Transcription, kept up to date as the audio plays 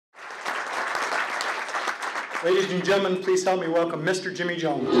Ladies and gentlemen, please help me welcome Mr. Jimmy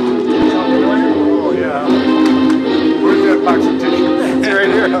Jones. Oh, yeah. Where's that box of tissue? It's right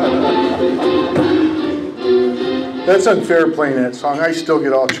here. That's unfair playing that song. I still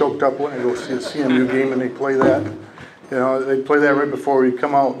get all choked up when I go see a CMU game and they play that. You know, they play that right before we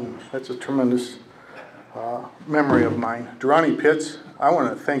come out, and that's a tremendous memory of mine. Durrani Pitts, I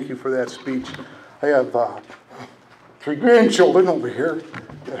want to thank you for that speech. I have 3 grandchildren over here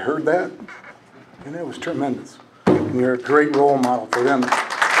that heard that, and it was tremendous. And you're a great role model for them. Thank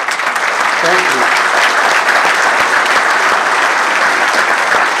you.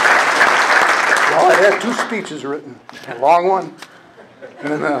 Well, I had 2 speeches written, a long one,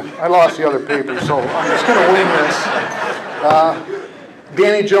 and then I lost the other paper, so I'm just going to wing this.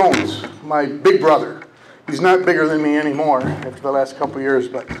 Danny Jones, my big brother. He's not bigger than me anymore after the last couple of years,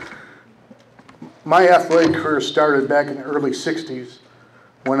 but my athletic career started back in the early 60s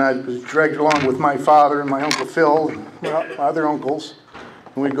when I was dragged along with my father and my Uncle Phil and my other uncles,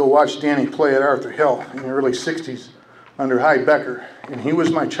 and we'd go watch Danny play at Arthur Hill in the early 60s under Hy Becker. And he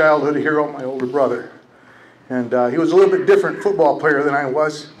was my childhood hero, my older brother. And he was a little bit different football player than I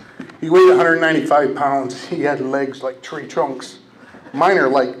was. He weighed 195 pounds. He had legs like tree trunks. Mine are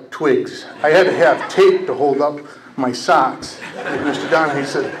like twigs. I had to have tape to hold up my socks. And Mr. Donahue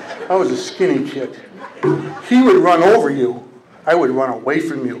said, I was a skinny kid. He would run over you. I would run away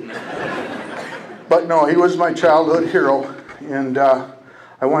from you. But no, he was my childhood hero, and I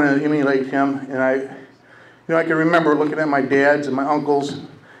wanted to emulate him. And I can remember looking at my dads and my uncles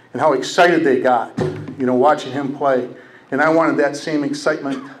and how excited they got, watching him play. And I wanted that same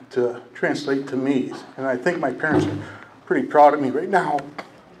excitement to translate to me. And I think my parents are pretty proud of me right now.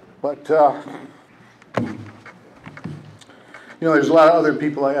 But, there's a lot of other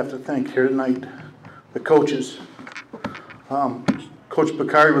people I have to thank here tonight. The coaches. Coach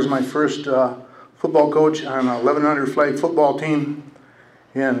Picard was my first football coach on a 1100 flag football team.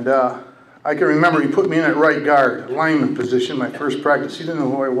 And I can remember he put me in at right guard, lineman position, my first practice. He didn't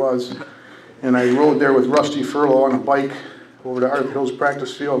know who I was. And I rode there with Rusty Furlow on a bike over to Arthur Hill's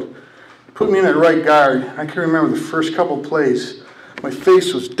practice field. He put me in at right guard. I can remember the first couple plays. My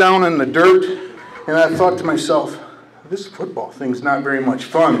face was down in the dirt, and I thought to myself, this football thing's not very much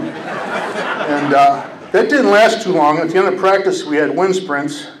fun. And that didn't last too long. At the end of practice, we had wind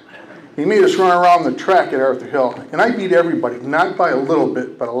sprints. He made us run around the track at Arthur Hill. And I beat everybody, not by a little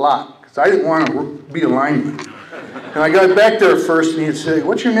bit, but a lot, because I didn't want to be a lineman. And I got back there first, and he'd say,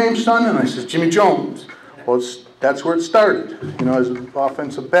 what's your name, son? And I said, Jimmy Jones. Well, that's where it started, as an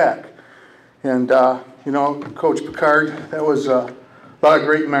offensive back. And, Coach Picard, that was a lot of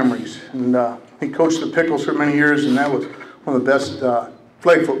great memories. And he coached the Pickles for many years, and that was one of the best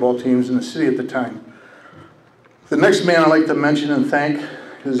flag football teams in the city at the time. The next man I'd like to mention and thank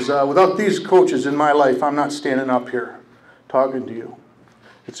is, without these coaches in my life, I'm not standing up here talking to you.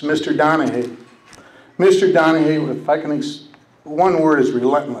 It's Mr. Donahue. Mr. Donahue, if I can, one word is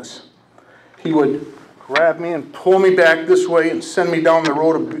relentless. He would grab me and pull me back this way and send me down the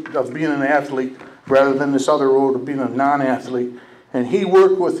road of being an athlete rather than this other road of being a non-athlete. And he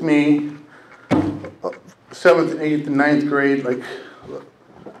worked with me 7th, 8th, and 9th grade like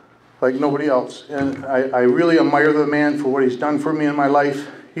nobody else. And I really admire the man for what he's done for me in my life.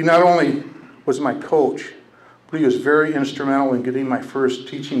 He not only was my coach, but he was very instrumental in getting my first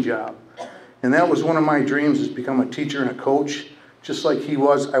teaching job. And that was one of my dreams, is become a teacher and a coach, just like he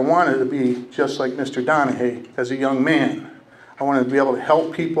was. I wanted to be just like Mr. Donahue as a young man. I wanted to be able to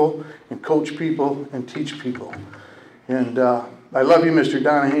help people and coach people and teach people. And I love you, Mr.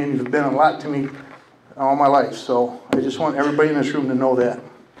 Donahue, and you've been a lot to me all my life. So I just want everybody in this room to know that.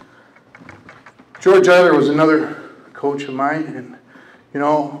 George Eiler was another coach of mine. And,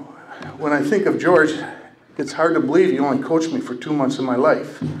 when I think of George, it's hard to believe he only coached me for 2 months of my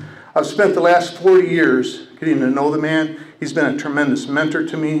life. I've spent the last 40 years getting to know the man. He's been a tremendous mentor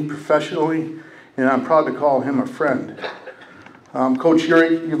to me professionally, and I'm proud to call him a friend. Coach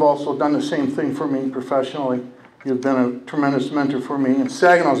Urick, you've also done the same thing for me professionally. You've been a tremendous mentor for me, and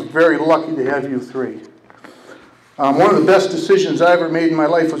Saginaw is very lucky to have you 3. One of the best decisions I ever made in my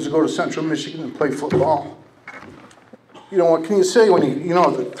life was to go to Central Michigan and play football. What can you say when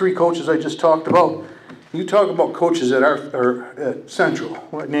the 3 coaches I just talked about? You talk about coaches at Central,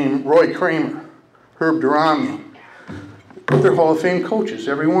 named Roy Kramer, Herb Durrani. They're Hall of Fame coaches,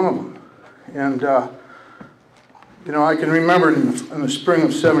 every one of them. And, I can remember in the spring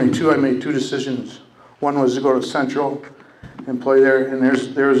of '72, I made 2 decisions. One was to go to Central and play there. And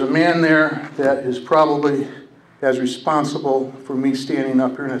there's a man there that is probably as responsible for me standing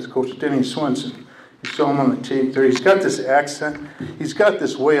up here, and that's Coach Denny Swenson. You saw him on the tape there. He's got this accent. He's got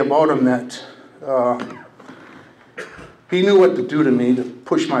this way about him that He knew what to do to me to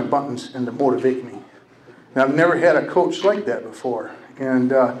push my buttons and to motivate me. And I've never had a coach like that before.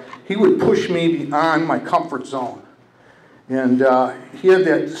 And he would push me beyond my comfort zone. And he had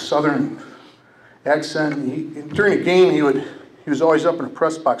that southern accent. During a game, he was always up in the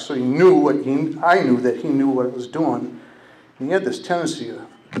press box, so I knew that he knew what I was doing. And he had this tendency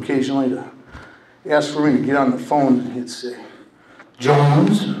occasionally to ask for me to get on the phone, and he'd say,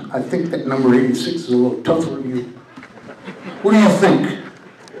 "Jones, I think that number 86 is a little tough for you. What do you think?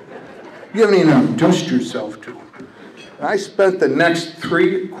 You haven't even introduced yourself to him." And I spent the next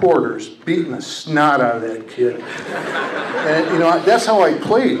 3 quarters beating the snot out of that kid. And, you know, that's how I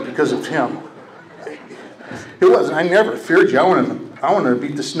played because of him. It wasn't, I never feared you. I wanted to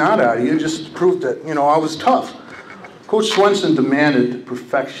beat the snot out of you just to prove that, you know, I was tough. Coach Swenson demanded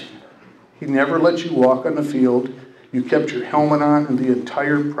perfection. He never let you walk on the field. You kept your helmet on in the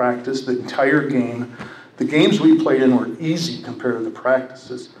entire practice, the entire game. The games we played in were easy compared to the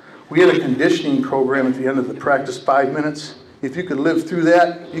practices. We had a conditioning program at the end of the practice, 5 minutes. If you could live through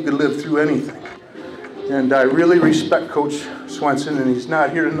that, you could live through anything. And I really respect Coach Swenson, and he's not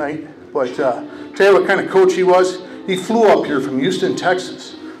here tonight. But tell you what kind of coach he was. He flew up here from Houston,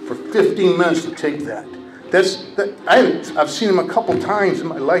 Texas, for 15 minutes to take that. I've seen him a couple times in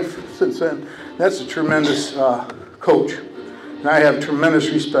my life since then. That's a tremendous coach. And I have tremendous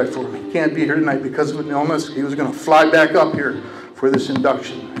respect for him. He can't be here tonight because of an illness. He was going to fly back up here for this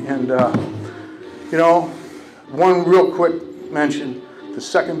induction. And, you know, one real quick mention, the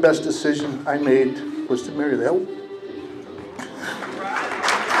second best decision I made was to marry that.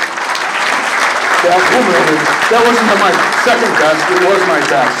 That wasn't my second best, it was my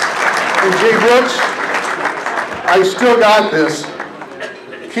best. And Jay Brooks, I still got this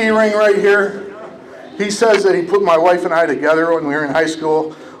key ring right here. He says that he put my wife and I together when we were in high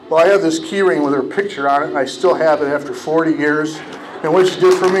school. Well, I have this key ring with her picture on it, and I still have it after 40 years. And what you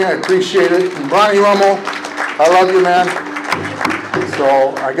did for me, I appreciate it. And Bonnie Rummel, I love you, man.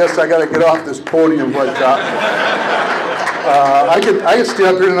 So I guess I got to get off this podium, but I could stay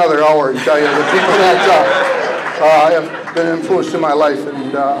up here another hour and tell you the people that have been influenced in my life.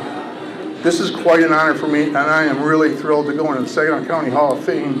 And this is quite an honor for me, and I am really thrilled to go into the Saginaw County Hall of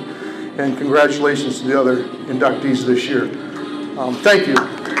Fame. And congratulations to the other inductees this year. Thank you.